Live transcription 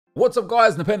What's up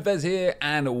guys, NepentheZ here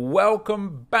and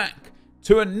welcome back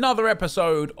to another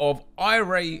episode of I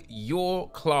Rate Your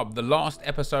Club. The last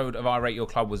episode of I Rate Your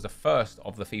Club was the first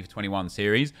of the FIFA 21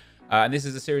 series. And this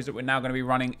is a series that we're now going to be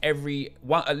running at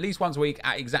least once a week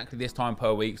at exactly this time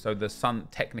per week. So the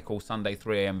technical Sunday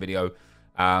 3 AM video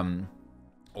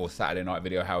or Saturday night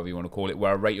video, however you want to call it,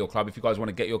 where I rate your club. If you guys want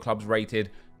to get your clubs rated,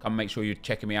 come make sure you're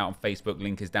checking me out on Facebook.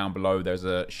 Link is down below. There's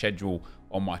a schedule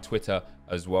on my Twitter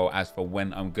as well as for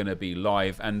when I'm going to be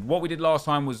live. And what we did last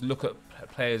time was look at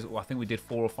players. Well, I think we did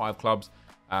 4 or 5 clubs.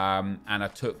 And I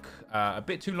took a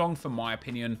bit too long for my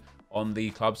opinion on the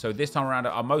club. So this time around,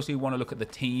 I mostly want to look at the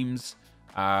teams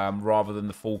rather than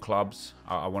the full clubs.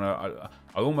 I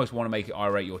almost want to make it I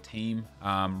Rate Your Team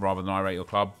rather than I Rate Your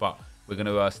Club. But we're going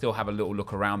to still have a little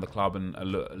look around the club and a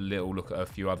little look at a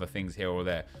few other things here or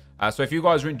there. So if you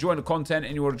guys are enjoying the content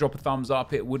and you want to drop a thumbs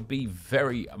up, it would be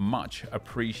very much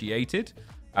appreciated.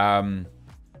 And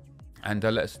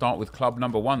let's start with club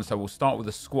number 1. So we'll start with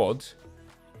the squad.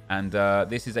 And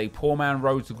this is a poor man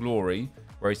road to glory,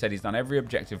 where he said he's done every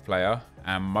objective player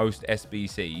and most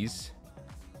SBCs.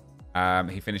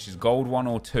 He finishes gold 1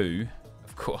 or 2.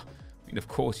 Of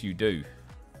course you do.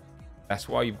 That's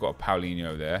why you've got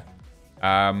Paulinho there.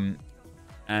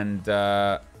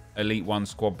 Elite 1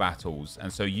 squad battles.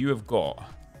 And so you have got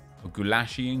a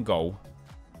Gulashi in goal.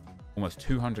 Almost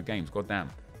 200 games. God damn.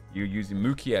 You're using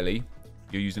Mukiele.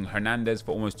 You're using Hernandez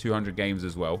for almost 200 games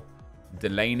as well.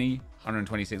 Delaney,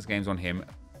 126 games on him.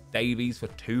 Davies for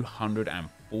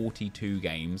 242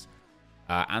 games.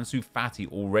 Ansu Fati,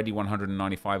 already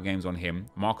 195 games on him.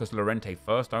 Marcus Llorente,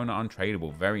 first owner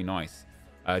untradeable. Very nice.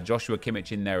 Joshua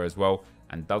Kimmich in there as well.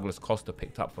 And Douglas Costa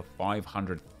picked up for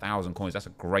 500,000 coins. That's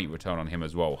a great return on him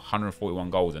as well. 141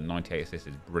 goals and 98 assists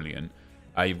is brilliant.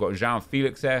 You've got João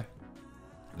Felix there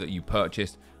that you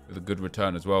purchased with a good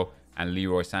return as well. And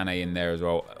Leroy Sané in there as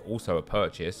well. Also a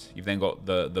purchase. You've then got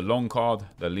the long card,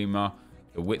 the Lima,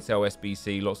 the Witzel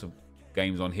SBC. Lots of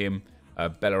games on him.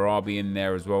 Bellarabi in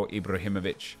there as well.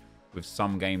 Ibrahimovic with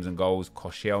some games and goals.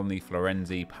 Koscielny,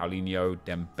 Florenzi, Paulinho,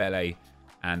 Dembele,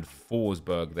 and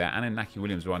Forsberg there, and Inaki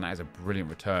Williams. Well, that is a brilliant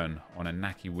return on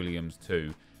Inaki Williams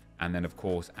too. And then, of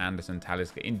course, Anderson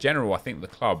Talisca. In general, I think the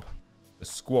club, the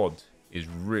squad, is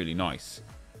really nice.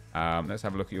 Let's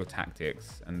have a look at your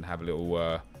tactics and have a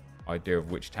little idea of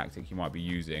which tactic you might be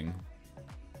using.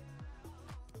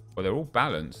 Well, they're all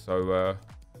balanced, so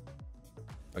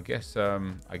I guess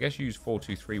you use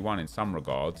 4-2-3-1 in some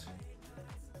regards.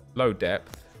 Low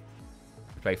depth.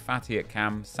 Play Fati at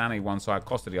cam, Sané one side,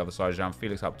 Costa the other side, João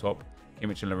Felix up top,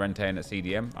 Kimmich and Llorente in at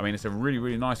CDM. I mean, it's a really,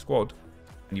 really nice squad.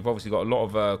 And you've obviously got a lot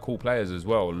of cool players as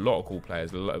well. A lot of cool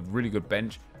players, a really good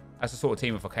bench. That's the sort of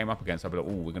team if I came up against, I'd be like,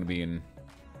 oh, we're going to be in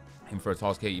for a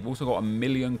task here. You've also got 1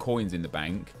 million coins in the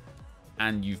bank.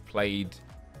 And you've played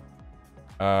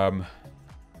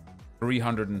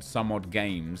 300 and some odd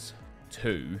games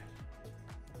too.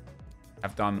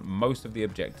 Have done most of the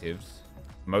objectives.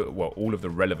 Well, all of the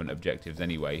relevant objectives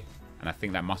anyway, and I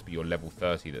think that must be your level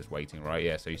 30 that's waiting, right?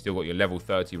 Yeah, so you still got your level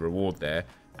 30 reward there,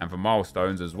 and for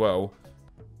milestones as well.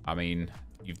 I mean,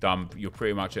 you're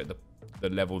pretty much at the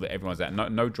level that everyone's at.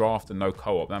 No draft and no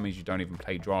co-op. That means you don't even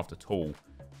play draft at all.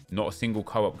 Not a single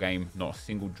co-op game, not a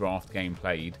single draft game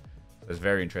played. That's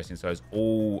very interesting. So it's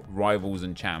all rivals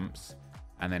and champs.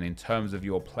 And then in terms of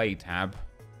your play tab,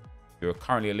 you're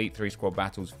currently Elite 3 squad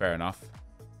battles, fair enough.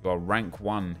 You are rank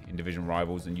 1 in division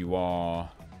rivals, and you are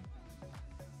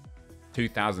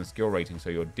 2000 skill rating, so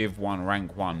you're div 1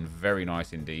 rank 1. Very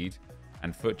nice indeed.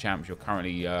 And foot champs, you're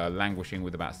currently languishing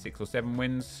with about 6 or 7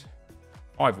 wins,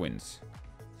 5 wins.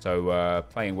 So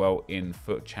playing well in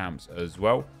foot champs as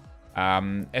well.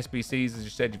 SBCs, as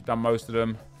you said, you've done most of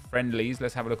them. Friendlies,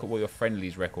 let's have a look at what your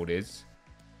friendlies record is.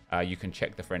 You can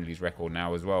check the friendlies record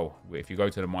now as well. If you go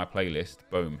to my playlist,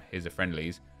 boom, here's the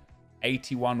friendlies.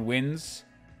 81 wins.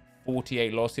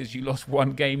 48 losses. You lost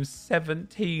 1 game,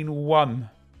 17-1.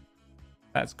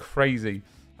 That's crazy.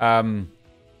 But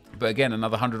again,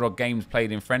 another 100 odd games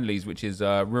played in friendlies, which is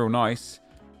real nice.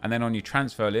 And then on your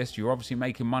transfer list, you're obviously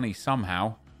making money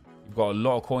somehow. You've got a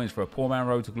lot of coins for a poor man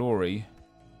road to glory.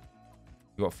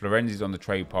 You've got Florenzi's on the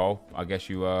trade pile. I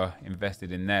guess you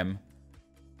invested in them.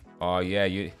 Oh yeah,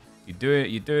 you're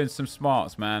doing some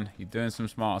smarts, man. You're doing some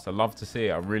smarts. I love to see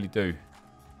it. I really do.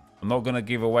 I'm not gonna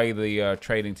give away the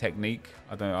trading technique.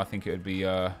 I think it would be.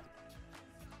 I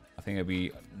think it'd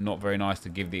be not very nice to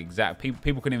give the exact.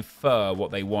 People can infer what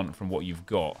they want from what you've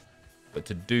got, but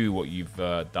to do what you've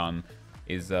done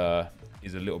is a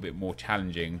little bit more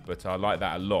challenging. But I like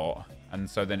that a lot. And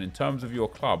so then, in terms of your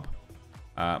club,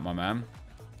 my man,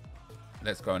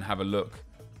 let's go and have a look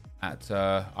at.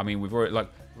 I mean, we've already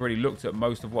already looked at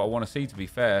most of what I want to see, to be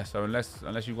fair. So unless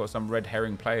you've got some red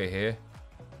herring player here.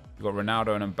 You've got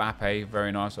Ronaldo and Mbappe,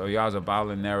 very nice.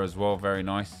 Oyarzabal in there as well, very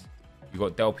nice. You've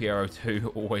got Del Piero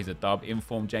too, always a dub.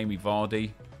 Informed Jamie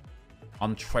Vardy. Oh,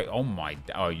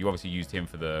 you obviously used him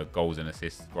for the goals and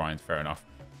assists grind, fair enough.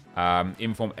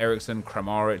 Informed Ericsson,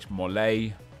 Kramaric,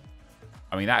 Mollet.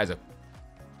 I mean, that is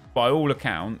by all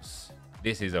accounts,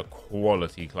 this is a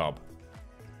quality club.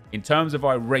 In terms of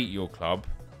I rate your club,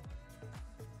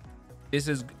 this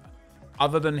is,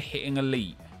 other than hitting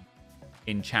elite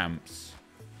in champs,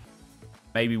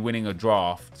 maybe winning a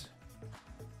draft,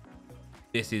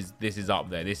 this is up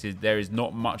there. There is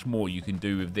not much more you can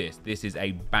do with this. This is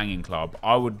a banging club.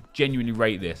 I would genuinely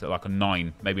rate this at like a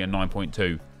 9, maybe a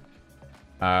 9.2.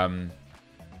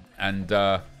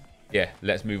 Yeah,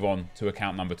 let's move on to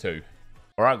account number 2.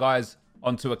 All right, guys,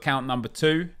 on to account number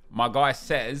 2. My guy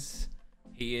says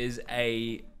he is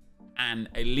an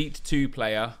Elite 2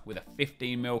 player with a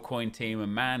 15 mil coin team,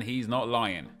 and man, he's not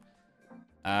lying.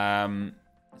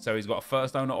 So he's got a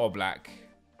first owner Oblak,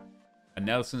 a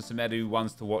Nelson Semedo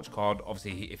ones to watch card.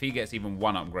 Obviously, if he gets even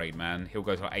one upgrade, man, he'll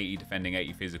go to like 80 defending,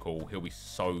 80 physical. He'll be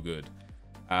so good.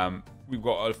 We've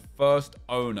got a first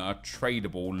owner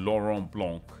tradable Laurent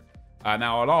Blanc.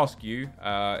 Now I'll ask you,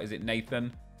 is it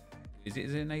Nathan? Is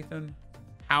it Nathan?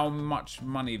 How much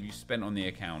money have you spent on the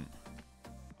account?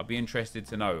 I'd be interested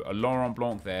to know. A Laurent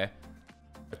Blanc there,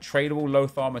 a tradable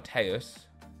Lothar Matthäus,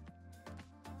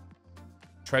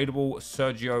 tradable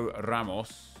Sergio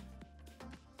Ramos.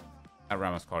 That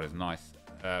Ramos card is nice.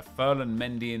 Ferland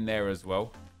Mendy in there as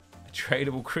well. A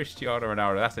tradable Cristiano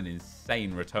Ronaldo. That's an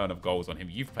insane return of goals on him.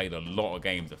 You've played a lot of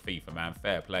games of FIFA, man.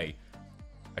 Fair play.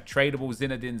 A tradable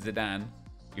Zinedine Zidane.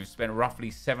 You've spent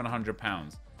roughly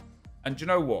 £700. And do you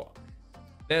know what?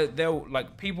 They'll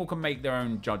like, people can make their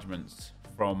own judgments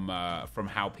from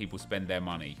how people spend their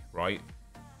money, right?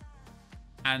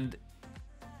 And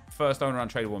first owner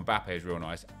untradable Mbappe is real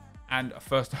nice, and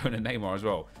first owner Neymar as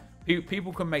well.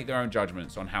 People can make their own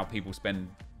judgments on how people spend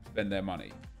their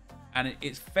money, and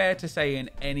it's fair to say in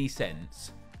any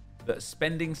sense that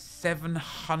spending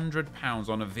 £700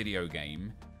 on a video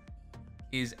game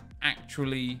is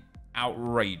actually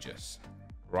outrageous,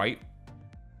 right?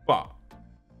 But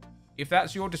if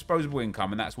that's your disposable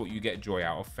income and that's what you get joy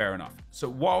out of, fair enough. So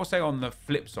what I'll say on the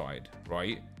flip side,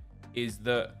 right, is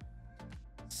that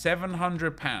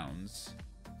 £700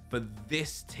 for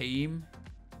this team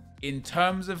in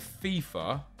terms of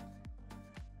FIFA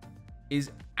is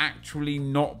actually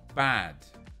not bad,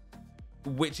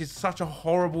 which is such a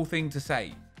horrible thing to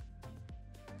say.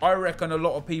 I reckon a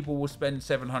lot of people will spend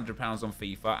 £700 on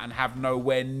FIFA and have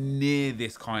nowhere near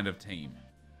this kind of team.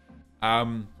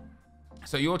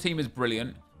 So your team is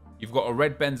brilliant. You've got a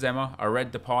red Benzema, a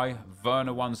red Depay,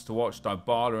 Werner ones to watch,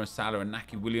 Dybala and Salah and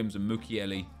Naki Williams and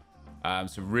Mukiele.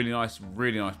 So really nice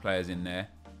players in there.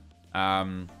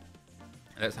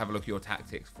 Let's have a look at your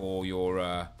tactics for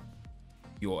your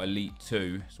Elite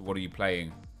 2. So what are you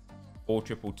playing?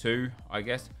 4-2-2, I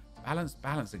guess.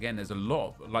 Balance again. There's a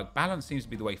lot. Like, balance seems to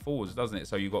be the way forwards, doesn't it?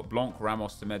 So you've got Blanc,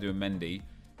 Ramos, Semedo and Mendy.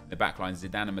 In the back line,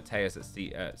 Zidane and Matthäus at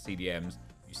CDMs.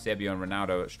 Eusebio and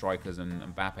Ronaldo at strikers, and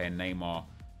Mbappe and Neymar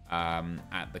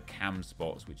at the cam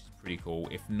spots, which is pretty cool.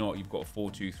 If not, you've got a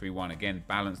 4-2-3-1. Again,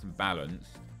 balanced and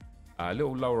balanced. A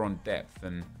little lower on depth,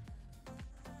 and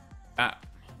that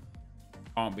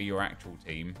can't be your actual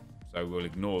team. So we'll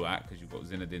ignore that because you've got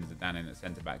Zinedine Zidane in at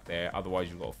centre-back there. Otherwise,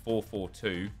 you've got a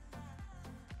 4-4-2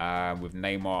 with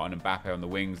Neymar and Mbappe on the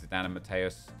wings, Zidane and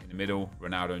Matthäus in the middle,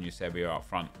 Ronaldo and Eusebio up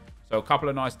front. So a couple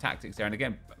of nice tactics there. And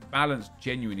again, balance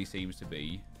genuinely seems to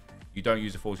be, you don't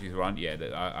use a 4-2-3-1.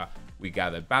 Yeah, we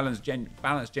gathered. Balance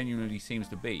genuinely seems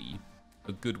to be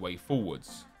a good way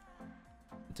forwards.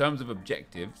 In terms of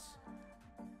objectives,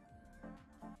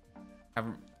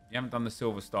 you haven't done the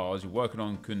Silver Stars. You're working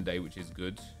on Koundé, which is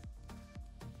good.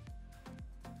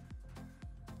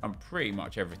 And pretty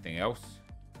much everything else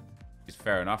is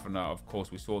fair enough. And of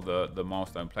course, we saw the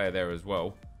milestone player there as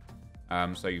well.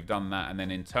 So you've done that. And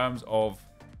then in terms of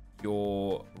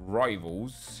your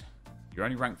rivals, you're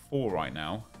only ranked 4 right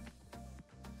now.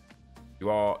 You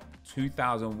are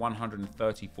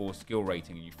 2,134 skill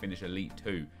rating and you finish Elite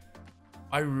 2.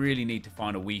 I really need to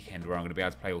find a weekend where I'm going to be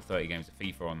able to play all 30 games of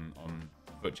FIFA on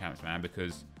Foot Champs, man,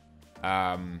 because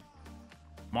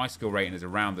my skill rating is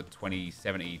around the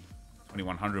 2070,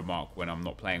 2100 mark when I'm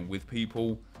not playing with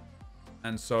people.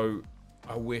 And so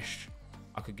I wish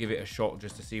I could give it a shot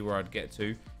just to see where I'd get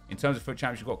to. In terms of Foot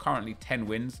Champs, you've got currently 10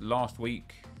 wins. Last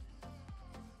week,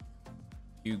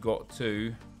 you got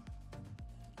to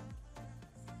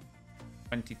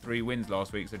 23 wins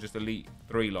last week. So just Elite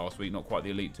 3 last week. Not quite the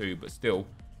Elite 2, but still.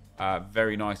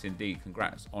 Very nice indeed.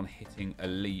 Congrats on hitting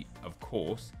elite, of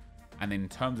course. And in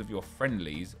terms of your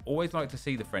friendlies, always like to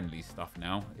see the friendlies stuff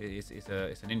now. It's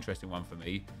an interesting one for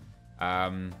me.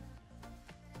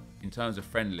 In terms of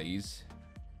friendlies,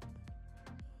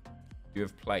 you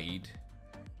have played.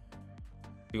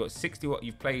 You've got 60.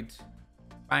 You've played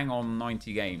bang on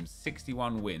 90 games,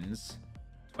 61 wins,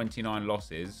 29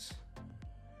 losses.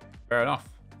 Fair enough.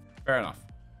 Fair enough.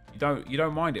 You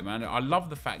don't mind it, man. I love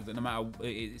the fact that no matter,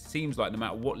 it seems like no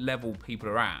matter what level people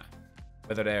are at,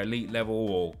 whether they're elite level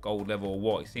or gold level or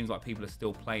what, it seems like people are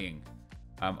still playing.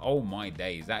 Oh my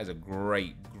days, that is a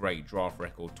great draft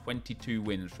record. 22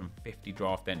 wins from 50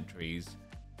 draft entries.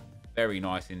 Very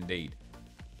nice indeed.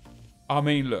 I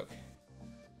mean, look,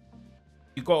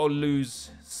 you've got to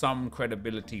lose some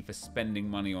credibility for spending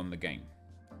money on the game,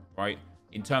 right?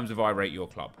 In terms of I rate your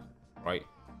club, right?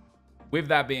 With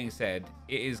that being said,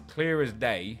 it is clear as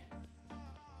day.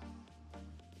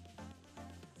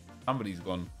 Somebody's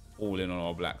gone all in on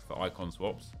our blacks for icon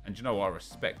swaps. And you know what? I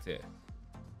respect it.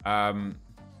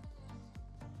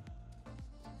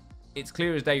 It's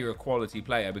clear as day you're a quality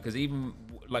player, because even,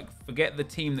 like, forget the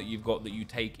team that you've got that you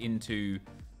take into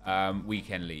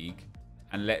Weekend League,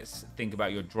 and let's think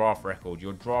about your draft record.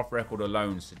 Your draft record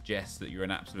alone suggests that you're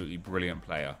an absolutely brilliant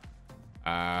player.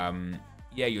 Yeah,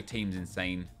 your team's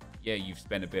insane. Yeah, you've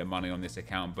spent a bit of money on this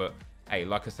account, but hey,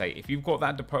 like I say, if you've got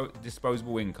that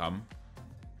disposable income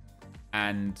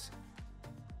and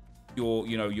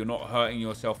you're not hurting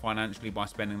yourself financially by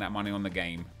spending that money on the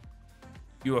game,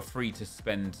 you are free to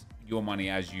spend your money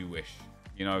as you wish,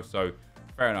 so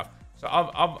fair enough. So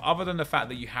other than the fact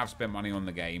that you have spent money on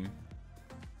the game,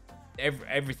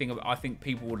 everything, I think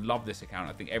people would love this account.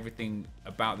 I think everything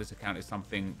about this account is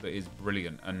something that is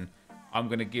brilliant, and I'm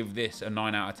going to give this a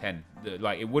 9 out of 10.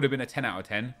 Like, it would have been a 10 out of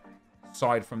 10,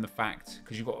 aside from the fact,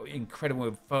 because you've got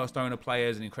incredible first owner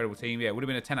players and incredible team. Yeah, it would have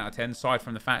been a 10 out of 10, aside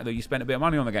from the fact that you spent a bit of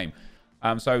money on the game.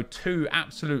 So 2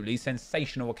 absolutely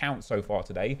sensational accounts so far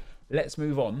today. Let's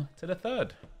move on to the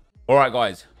third. All right,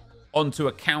 guys, on to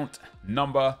account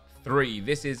number 3.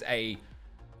 This is a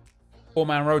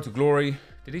 4-man road to glory.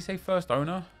 Did he say first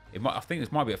owner? I think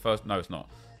this might be a first. No, it's not.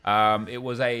 It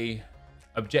was a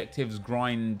objectives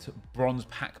grind bronze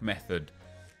pack method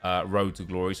road to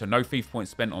glory. So no FIFA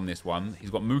points spent on this one. He's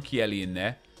got Mukiele in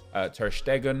there, Ter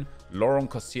Stegen, Laurent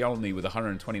Koscielny with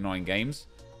 129 games,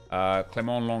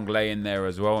 Clement Lenglet in there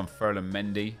as well, and Ferland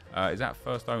Mendy. Is that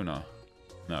first owner?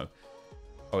 No.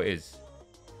 Oh, it is.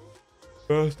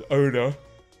 First owner.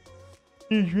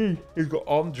 He's got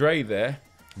Andre there.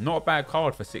 Not a bad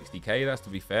card for 60k, that's to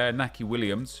be fair. Naki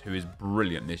Williams, who is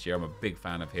brilliant this year. I'm a big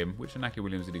fan of him. Which Naki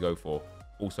Williams did he go for?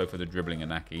 Also for the dribbling of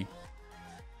Naki.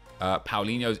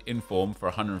 Paulinho's in form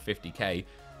for 150k. Do you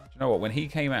know what? When he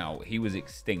came out, he was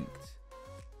extinct.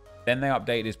 Then they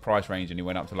updated his price range and he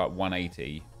went up to like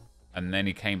 180. And then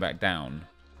he came back down.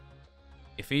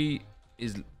 If he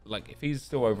is like, if he's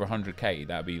still over 100k,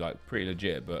 that'd be like pretty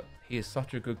legit. But he is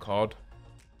such a good card.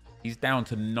 He's down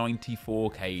to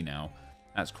 94k now.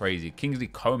 That's crazy. Kingsley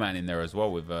Coman in there as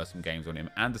well with some games on him.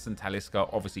 Anderson Talisca,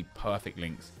 obviously perfect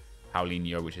links.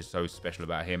 Paulinho, which is so special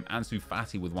about him. Ansu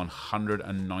Fati with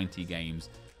 190 games.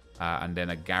 And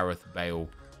then a Gareth Bale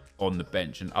on the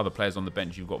bench. And other players on the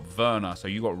bench, you've got Werner. So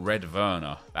you've got Red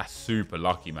Werner. That's super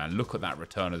lucky, man. Look at that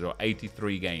return as well.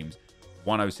 83 games,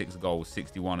 106 goals,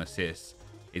 61 assists.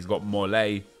 He's got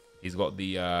Mollet. He's got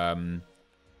the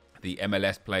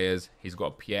MLS players. He's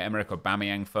got Pierre-Emerick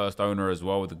Aubameyang, first owner as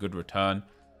well, with a good return.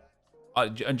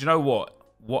 And do you know what?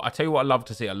 I tell you what I love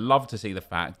to see. I love to see the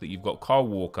fact that you've got Kyle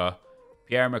Walker,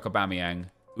 Pierre-Emerick Aubameyang,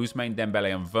 Ousmane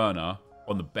Dembele and Werner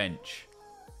on the bench.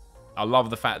 I love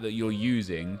the fact that you're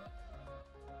using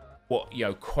what,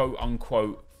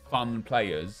 quote-unquote fun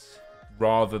players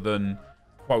rather than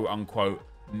quote-unquote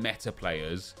meta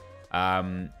players.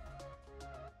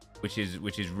 Which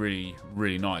is really,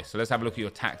 really nice. So let's have a look at your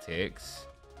tactics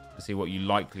and see what you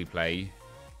likely play.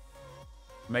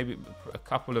 Maybe a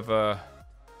couple of...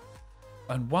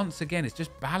 And once again, it's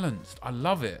just balanced. I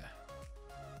love it.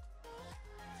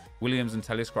 Williams and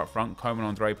Talisca up front. Coman,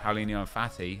 Andre, Paulinho and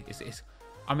Fati.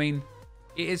 I mean,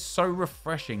 it is so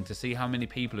refreshing to see how many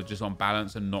people are just on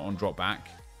balance and not on drop back.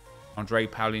 Andre,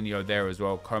 Paulinho there as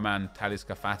well. Coman,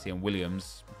 Talisca, Fati and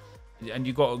Williams. And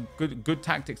you've got a good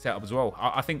tactic setup as well.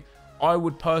 I think I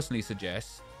would personally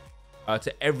suggest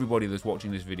to everybody that's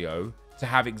watching this video to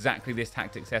have exactly this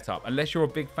tactic setup. Unless you're a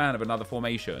big fan of another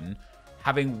formation,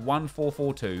 having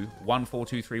 1-4-4-2,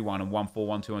 1-4-2-3-1 and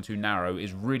 1-4-1-2-1-2 narrow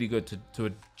is really good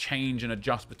to change and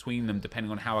adjust between them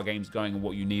depending on how a game's going and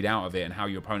what you need out of it and how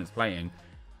your opponent's playing.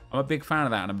 I'm a big fan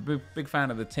of that, and I'm a big fan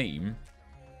of the team.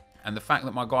 And the fact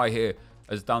that my guy here,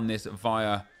 has done this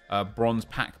via bronze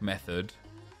pack method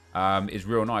is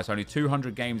real nice. Only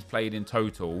 200 games played in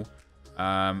total.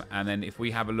 And then if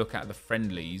we have a look at the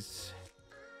friendlies,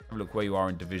 have a look where you are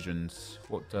in divisions.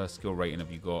 What skill rating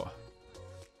have you got?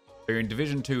 You're in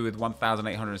Division 2 with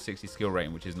 1,860 skill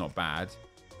rating, which is not bad.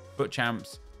 Foot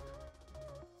champs.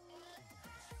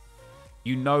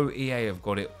 You know EA have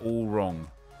got it all wrong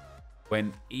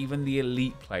when even the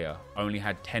elite player only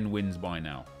had 10 wins by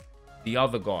now. The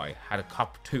other guy had a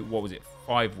couple,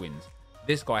 5 wins.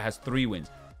 This guy has 3 wins.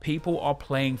 People are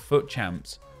playing foot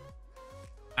champs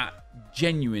at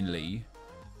genuinely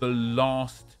the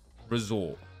last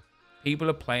resort. People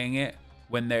are playing it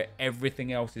when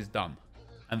everything else is done.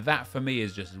 And that for me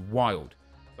is just wild.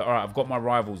 But, all right, I've got my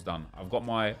rivals done. I've got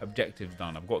my objectives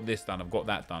done. I've got this done. I've got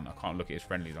that done. I can't look at his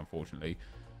friendlies, unfortunately.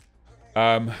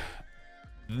 Now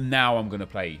I'm going to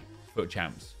play foot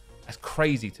champs. That's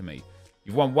crazy to me.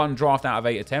 You've won 1 draft out of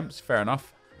 8 attempts. Fair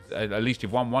enough. At least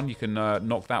you've won 1. You can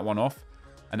knock that one off.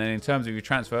 And then in terms of your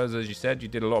transfers, as you said, you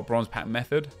did a lot of bronze pack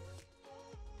method.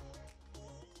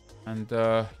 And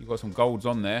you've got some golds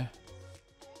on there.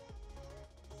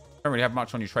 Don't really have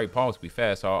much on your trade pile, to be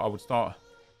fair, so I would start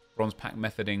bronze pack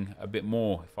methoding a bit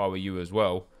more if I were you as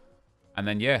well. And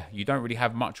then, yeah, you don't really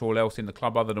have much all else in the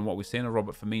club other than what we've seen. A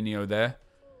Robert Firmino there.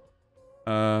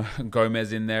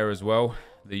 Gomez in there as well,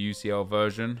 the UCL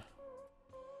version.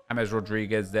 James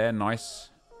Rodriguez there,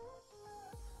 nice.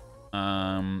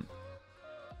 Yeah,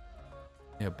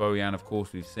 Bojan, of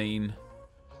course, we've seen.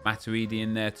 Matuidi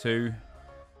in there too.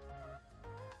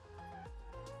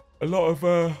 A lot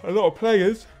of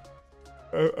players.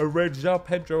 A red João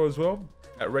Pedro as well.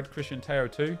 A red Christian Teo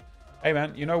too. Hey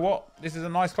man, you know what? This is a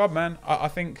nice club, man. I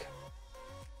think,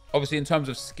 obviously in terms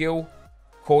of skill,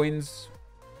 coins,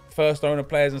 first owner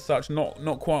players and such, not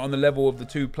quite on the level of the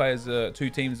 2 players, 2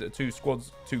 teams, 2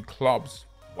 squads, 2 clubs.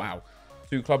 Wow,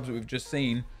 2 clubs that we've just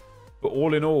seen. But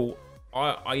all in all,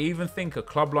 I even think a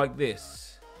club like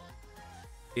this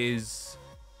is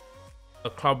a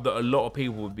club that a lot of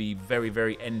people would be very,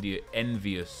 very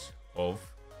envious of.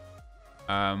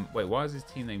 Wait, why has his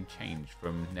team name changed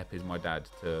from NepentheZ My Dad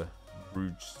to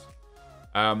Bruges?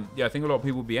 Yeah, I think a lot of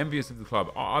people would be envious of the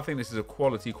club. I think this is a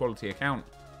quality account.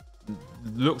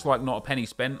 Looks like not a penny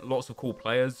spent. Lots of cool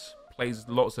players. Plays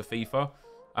lots of FIFA.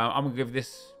 I'm gonna give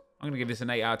this an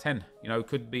 8 out of 10. You know,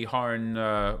 could be hiring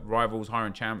rivals,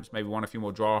 hiring champs, maybe won a few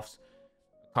more drafts.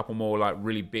 A couple more like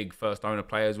really big first owner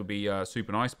players would be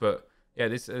super nice. But yeah,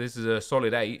 this is a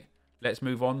solid 8. Let's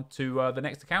move on to the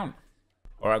next account.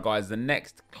 All right, guys, the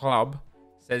next club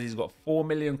says he's got 4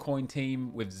 million coin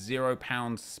team with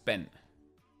 £0 spent.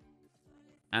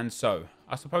 And so,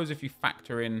 I suppose if you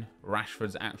factor in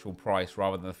Rashford's actual price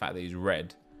rather than the fact that he's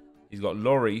red, he's got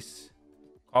Lloris,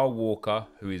 Kyle Walker,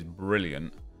 who is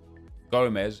brilliant,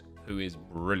 Gomez, who is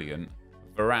brilliant,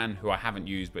 Varane, who I haven't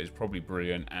used but is probably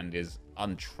brilliant and is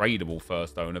untradeable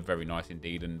first owner, very nice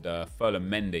indeed, and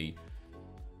Ferland Mendy,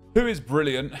 who is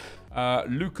brilliant,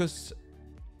 Lucas,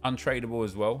 untradeable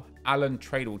as well. Alan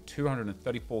tradable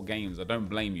 234 games. I don't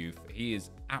blame you. He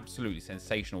is absolutely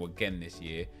sensational again this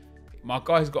year. My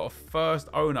guy's got a first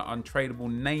owner untradeable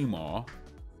Neymar.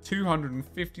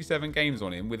 257 games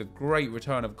on him with a great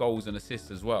return of goals and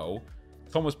assists as well.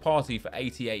 Thomas Partey for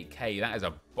 88k. That is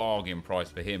a bargain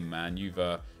price for him, man. You've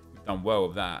done well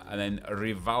with that. And then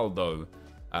Rivaldo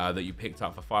that you picked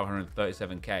up for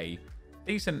 537k.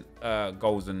 Decent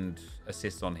goals and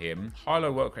assists on him.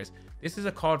 High-low work rates. This is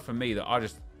a card for me that I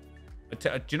just...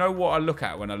 Do you know what I look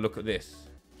at when I look at this?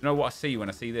 Do you know what I see when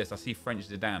I see this? I see French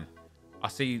Zidane. I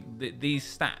see these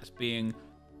stats being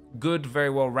good,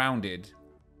 very well rounded,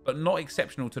 but not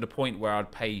exceptional to the point where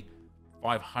I'd pay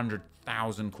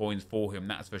 500,000 coins for him,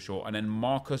 that's for sure. And then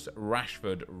Marcus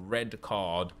Rashford, red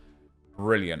card,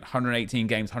 brilliant. 118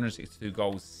 games, 162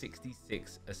 goals,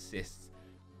 66 assists.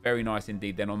 Very nice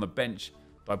indeed. Then on the bench,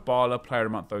 Dybala, player of the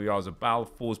month, Oyarzabal,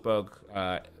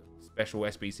 Forsberg, special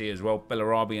SBC as well.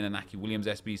 Bellarabi and Inaki Williams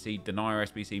SBC, Denier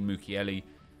SBC, Mukiele,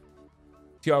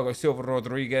 Thiago Silva,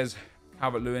 Rodriguez,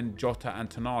 Calvert-Lewin, Jota and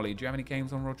Tonali. Do you have any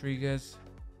games on Rodriguez?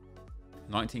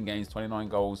 19 games, 29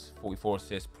 goals, 44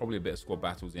 assists. Probably a bit of squad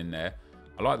battles in there.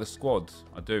 I like the squad.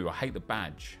 I do. I hate the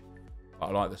badge, but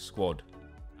I like the squad.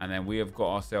 And then we have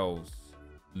got ourselves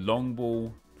long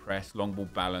ball press, long ball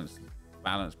balance,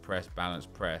 balance press, balance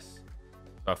press.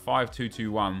 So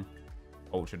 5-2-2-1,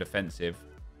 ultra defensive.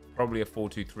 Probably a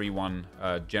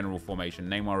 4-2-3-1 general formation.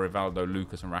 Neymar, Rivaldo,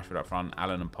 Lucas and Rashford up front.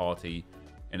 Allen and Partey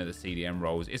into the CDM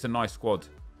roles. It's a nice squad.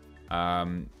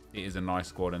 It is a nice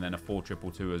squad. And then a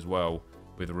 4-2-2 as well,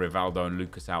 with Rivaldo and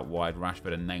Lucas out wide,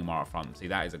 Rashford and Neymar up front. See,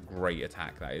 that is a great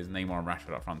attack. That is. Neymar and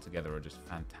Rashford up front together are just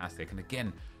fantastic. And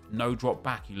again, no drop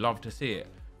back. You love to see it.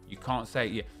 You can't say,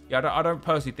 yeah. I don't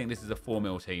personally think this is a 4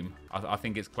 mil team. I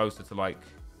think it's closer to like,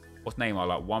 what's Neymar,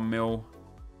 like 1 mil,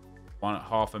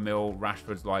 half a mil.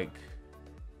 Rashford's like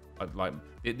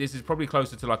this is probably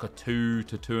closer to like a 2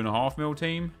 to 2.5 mil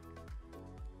team.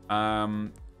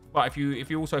 But if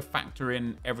you also factor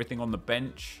in everything on the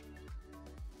bench,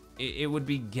 it would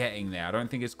be getting there. I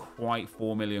don't think it's quite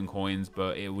 4 million coins,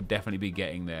 but it would definitely be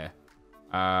getting there.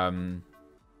 Yeah,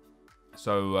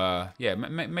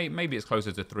 maybe it's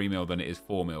closer to 3 mil than it is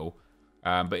 4 mil.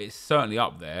 But it's certainly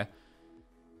up there.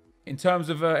 In terms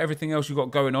of everything else you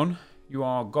got going on, you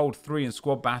are gold 3 in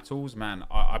squad battles. Man,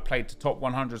 I played to top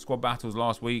 100 squad battles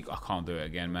last week. I can't do it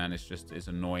again, man. It's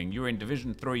annoying. You're in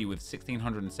division 3 with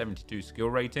 1672 skill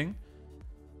rating.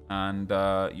 And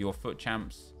your foot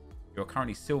champs, you're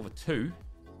currently silver 2.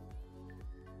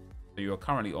 So you're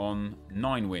currently on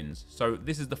 9 wins. So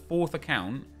this is the 4th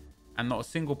account, and not a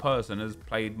single person has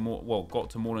played more, well, got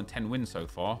to more than 10 wins so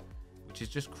far, which is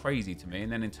just crazy to me.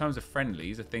 And then in terms of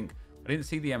friendlies, I think I didn't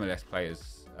see the MLS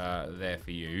players there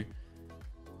for you.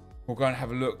 We'll go and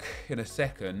have a look in a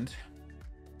second.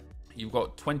 You've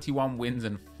got 21 wins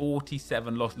and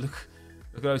 47 losses. Look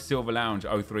at those Silver Lounge,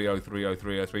 03, 03,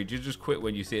 03, 03. Do you just quit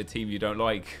when you see a team you don't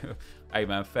like? Hey,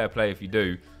 man, fair play if you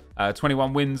do.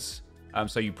 21 wins,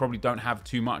 so you probably don't have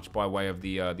too much by way of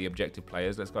the objective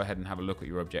players. Let's go ahead and have a look at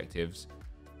your objectives.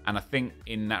 And I think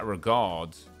in that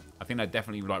regard, I think that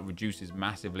definitely like reduces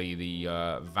massively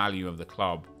the value of the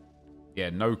club. Yeah,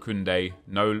 no Koundé,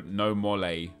 no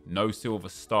Mole, no Silver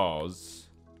Stars,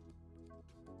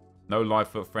 no live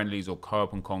foot friendlies or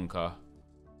co-op and conquer.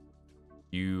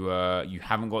 You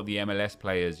haven't got the MLS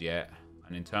players yet,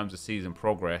 and in terms of season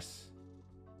progress,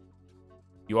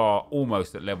 you are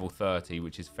almost at level 30,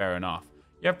 which is fair enough.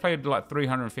 You have played like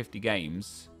 350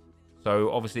 games,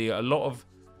 so obviously a lot of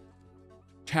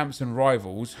champs and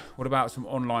rivals. What about some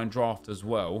online draft as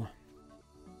well?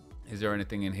 Is there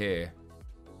anything in here?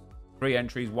 3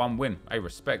 entries, 1 win. I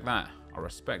respect that. I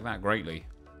respect that greatly.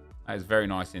 That is very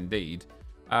nice indeed.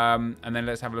 And then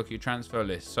let's have a look at your transfer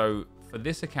list. So for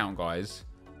this account, guys,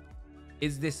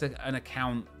 is this an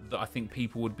account that I think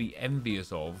people would be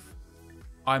envious of?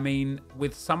 I mean,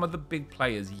 with some of the big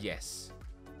players, yes.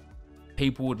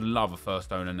 People would love a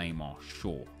first owner Neymar,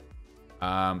 sure.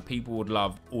 People would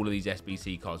love all of these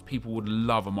SBC cards. People would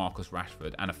love a Marcus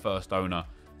Rashford and a first owner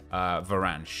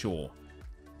Varane, sure.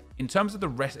 In terms of the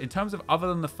rest, in terms of other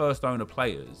than the first owner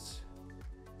players,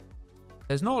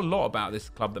 there's not a lot about this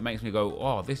club that makes me go,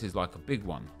 oh, this is like a big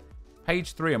one.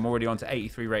 Page 3, I'm already on to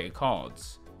 83 rated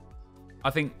cards.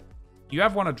 I think you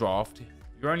have won a draft.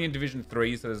 You're only in Division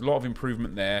 3, so there's a lot of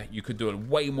improvement there. You could do it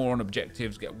way more on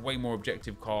objectives, get way more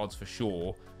objective cards for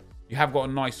sure. You have got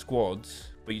a nice squad,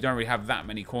 but you don't really have that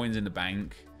many coins in the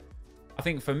bank. I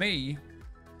think for me,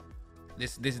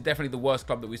 this is definitely the worst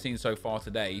club that we've seen so far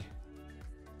today.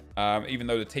 Even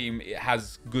though the team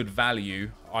has good value,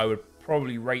 I would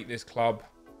probably rate this club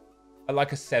at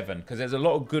like a 7, because there's a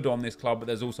lot of good on this club, but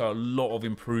there's also a lot of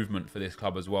improvement for this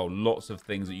club as well. Lots of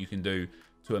things that you can do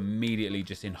to immediately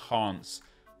just enhance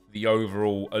the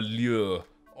overall allure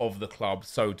of the club,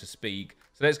 so to speak.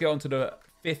 So let's get on to the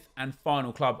 5th and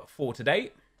final club for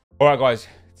today. All right, guys,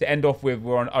 to end off with,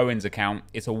 we're on Owen's account.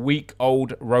 It's a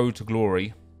week-old road to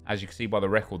glory. As you can see by the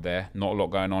record there, not a lot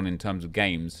going on in terms of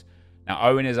games. Now,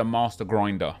 Owen is a master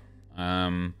grinder.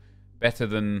 Better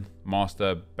than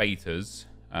master baiters,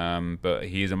 but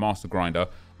he is a master grinder.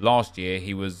 Last year,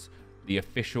 he was the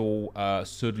official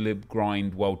Sudlib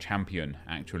Grind World Champion,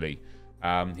 actually.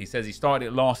 He says he started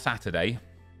it last Saturday.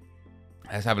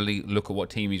 Let's have a look at what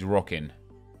team he's rocking.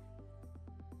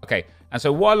 Okay, and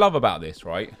so what I love about this,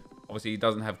 right? Obviously, he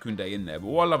doesn't have Koundé in there, but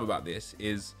what I love about this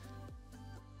is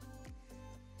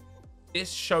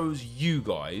this shows you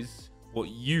guys what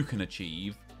you can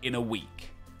achieve in a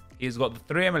week. He's got the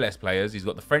 3 MLS players. He's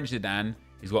got the French Zidane.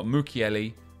 He's got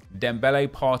Mukiele, Dembele,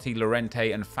 Partey,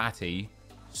 Llorente, and Fati.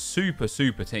 Super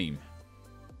team.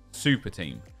 Super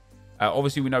team.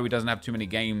 Obviously, we know he doesn't have too many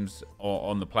games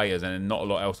on the players and not a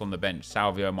lot else on the bench.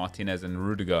 Salvio, Martinez, and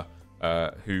Rudiger,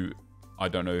 who I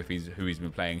don't know if who he's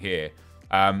been playing here.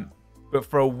 But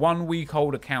for a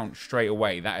 1-week-old account straight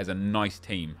away, that is a nice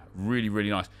team. Really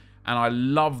nice. And I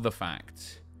love the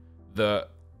fact that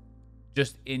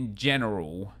just in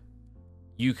general,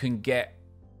 you can get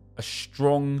a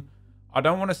strong, I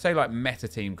don't want to say like meta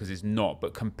team because it's not,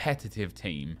 but competitive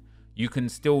team. You can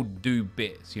still do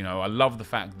bits, you know. I love the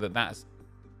fact that that's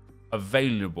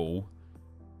available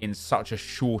in such a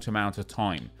short amount of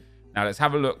time. Now let's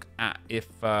have a look at if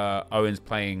Owen's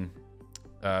playing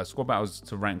squad battles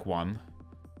to rank 1.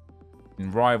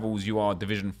 In Rivals, you are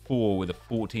Division 4 with a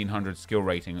 1400 skill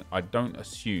rating. I don't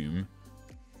assume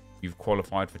you've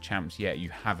qualified for Champs yet.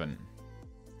 You haven't.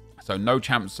 So no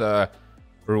Champs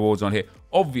rewards on here.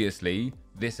 Obviously,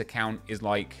 this account is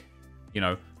like, you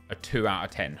know, a 2 out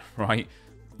of 10, right?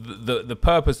 The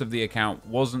purpose of the account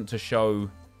wasn't to show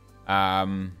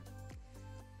some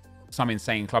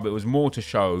insane club. It was more to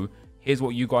show, here's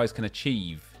what you guys can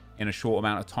achieve in a short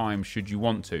amount of time should you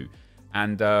want to.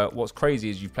 And what's crazy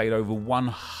is you've played over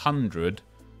 100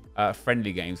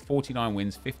 friendly games, 49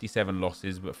 wins, 57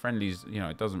 losses, but friendlies, you know,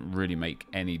 it doesn't really make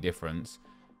any difference.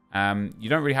 You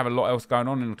don't really have a lot else going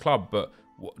on in the club, but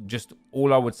just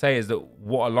all I would say is that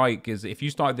what I like is if you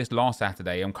started this last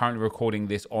Saturday, I'm currently recording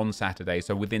this on Saturday,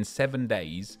 so within 7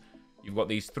 days, you've got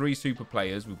these 3 super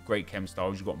players with great chem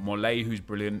styles. You've got Mollet, who's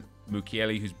brilliant,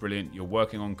 Mukiele, who's brilliant. You're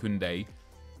working on Koundé.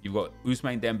 You've got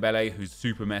Ousmane Dembele, who's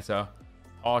super meta.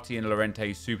 Artie and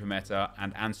Llorente, super meta.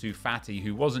 And Ansu Fati,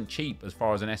 who wasn't cheap as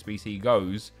far as an SBC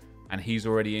goes. And he's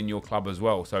already in your club as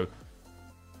well. So,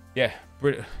 yeah,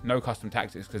 no custom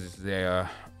tactics because it's a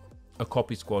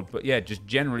copy squad. But, yeah, just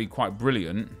generally quite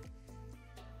brilliant.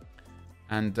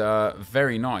 And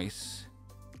very nice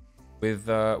with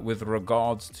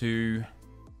regards to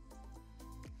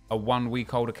a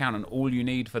 1-week-old account. And all you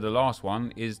need for the last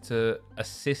one is to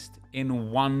assist in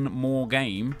 1 more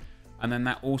game. And then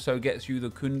that also gets you the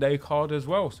Koundé card as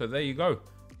well. So there you go.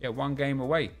 Yeah, 1 game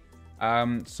away.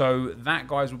 So that,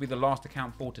 guys, will be the last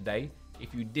account for today.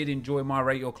 If you did enjoy I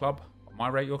Rate Your Club,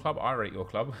 leave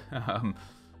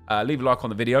a like on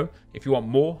the video. If you want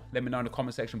more, let me know in the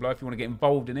comment section below. If you want to get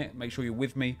involved in it, make sure you're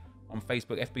with me on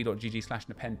Facebook,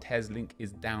 fb.gg/NepentheZ. Link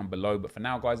is down below. But for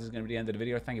now, guys, this is going to be the end of the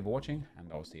video. Thank you for watching,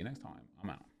 and I'll see you next time.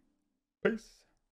 I'm out. Peace.